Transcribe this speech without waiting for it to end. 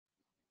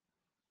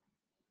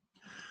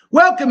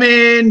Welcome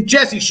in,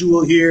 Jesse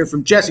Shule here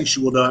from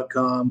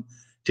jesseshule.com.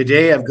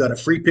 Today I've got a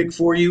free pick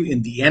for you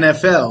in the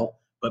NFL,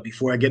 but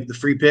before I get to the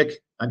free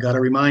pick, I got to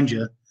remind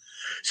you,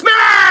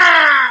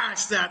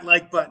 smash that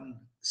like button.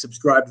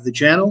 Subscribe to the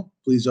channel.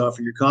 Please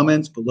offer your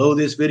comments below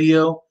this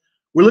video.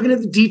 We're looking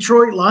at the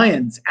Detroit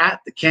Lions at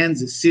the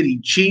Kansas City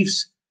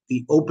Chiefs,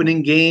 the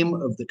opening game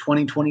of the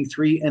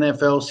 2023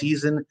 NFL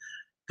season.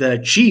 The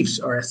Chiefs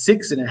are a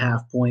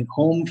 6.5-point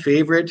home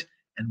favorite.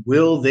 And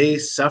will they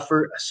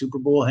suffer a Super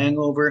Bowl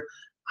hangover?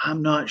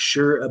 I'm not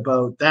sure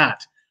about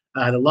that.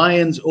 The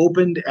Lions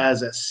opened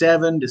as a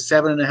 7 to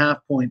 7.5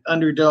 point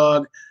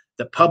underdog.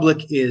 The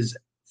public is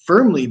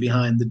firmly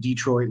behind the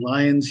Detroit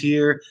Lions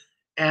here.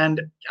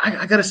 And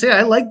I got to say,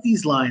 I like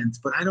these Lions,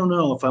 but I don't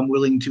know if I'm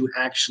willing to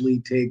actually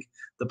take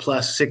the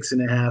plus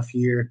 6.5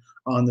 here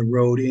on the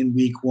road in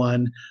week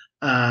one.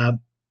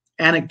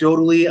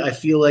 Anecdotally, I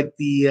feel like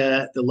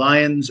the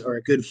Lions are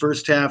a good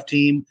first half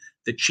team.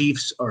 The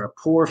Chiefs are a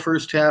poor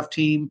first half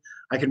team.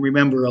 I can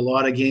remember a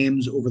lot of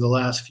games over the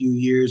last few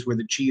years where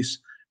the Chiefs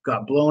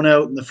got blown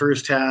out in the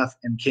first half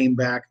and came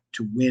back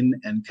to win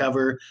and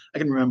cover. I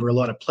can remember a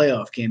lot of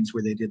playoff games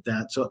where they did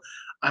that. So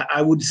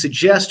I would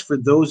suggest for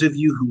those of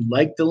you who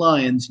like the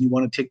Lions and you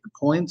want to take the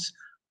points,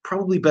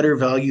 probably better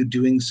value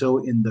doing so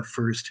in the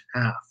first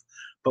half.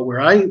 But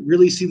where I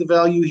really see the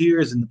value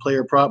here is in the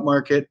player prop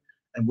market.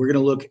 And we're going to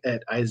look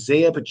at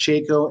Isaiah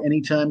Pacheco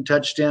anytime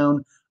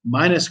touchdown,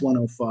 minus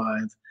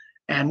 105.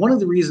 And one of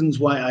the reasons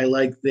why I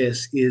like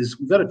this is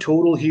we've got a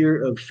total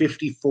here of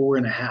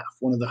 54.5,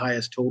 one of the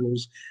highest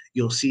totals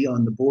you'll see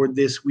on the board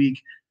this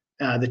week.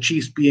 The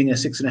Chiefs being a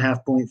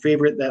 6.5-point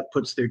favorite, that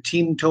puts their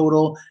team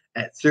total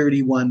at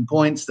 31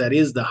 points. That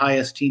is the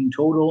highest team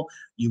total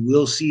you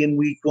will see in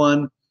week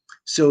one.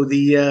 So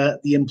the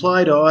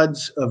implied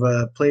odds of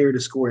a player to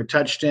score a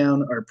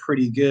touchdown are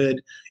pretty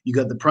good. You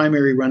got the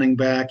primary running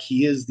back.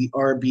 He is the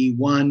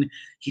RB1.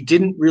 He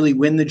didn't really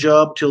win the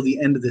job till the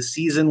end of the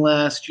season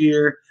last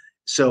year.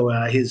 So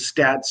his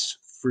stats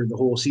for the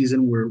whole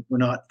season were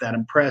not that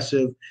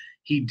impressive.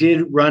 He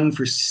did run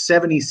for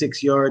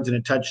 76 yards and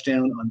a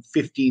touchdown on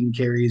 15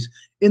 carries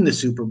in the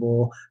Super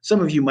Bowl. Some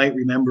of you might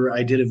remember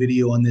I did a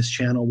video on this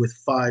channel with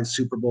 5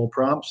 Super Bowl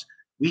props.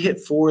 We hit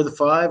 4 of the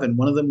 5, and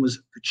one of them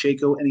was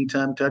Pacheco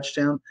anytime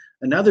touchdown.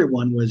 Another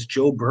one was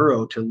Joe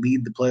Burrow to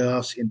lead the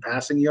playoffs in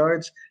passing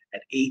yards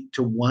at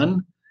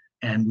 8-1,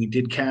 and we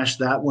did cash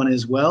that one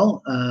as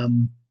well.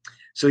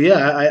 So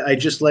yeah, I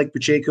just like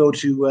Pacheco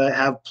to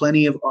have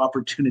plenty of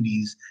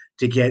opportunities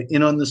to get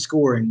in on the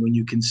scoring when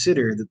you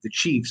consider that the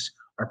Chiefs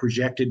are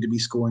projected to be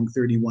scoring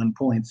 31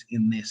 points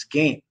in this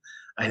game.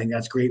 I think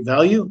that's great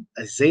value.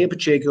 Isaiah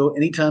Pacheco,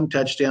 anytime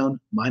touchdown,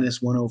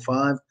 minus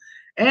 105.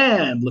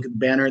 And look at the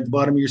banner at the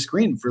bottom of your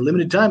screen. For a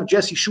limited time at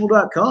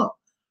jesseshule.com.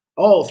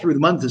 All through the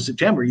month of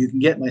September, you can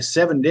get my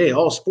 7-day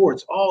all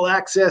sports, all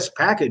access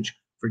package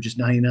for just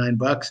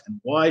 $99.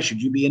 And why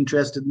should you be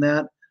interested in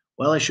that?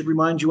 Well, I should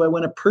remind you I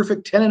went a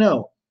perfect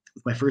 10-0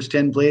 with my first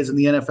 10 plays in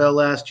the NFL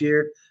last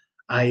year.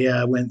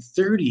 I went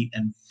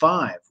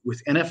 30-5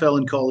 with NFL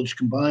and college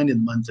combined in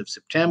the month of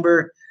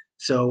September.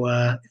 So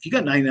if you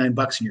got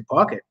 $99 in your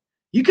pocket,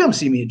 you come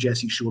see me at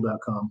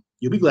jesseshule.com.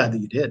 You'll be glad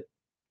that you did.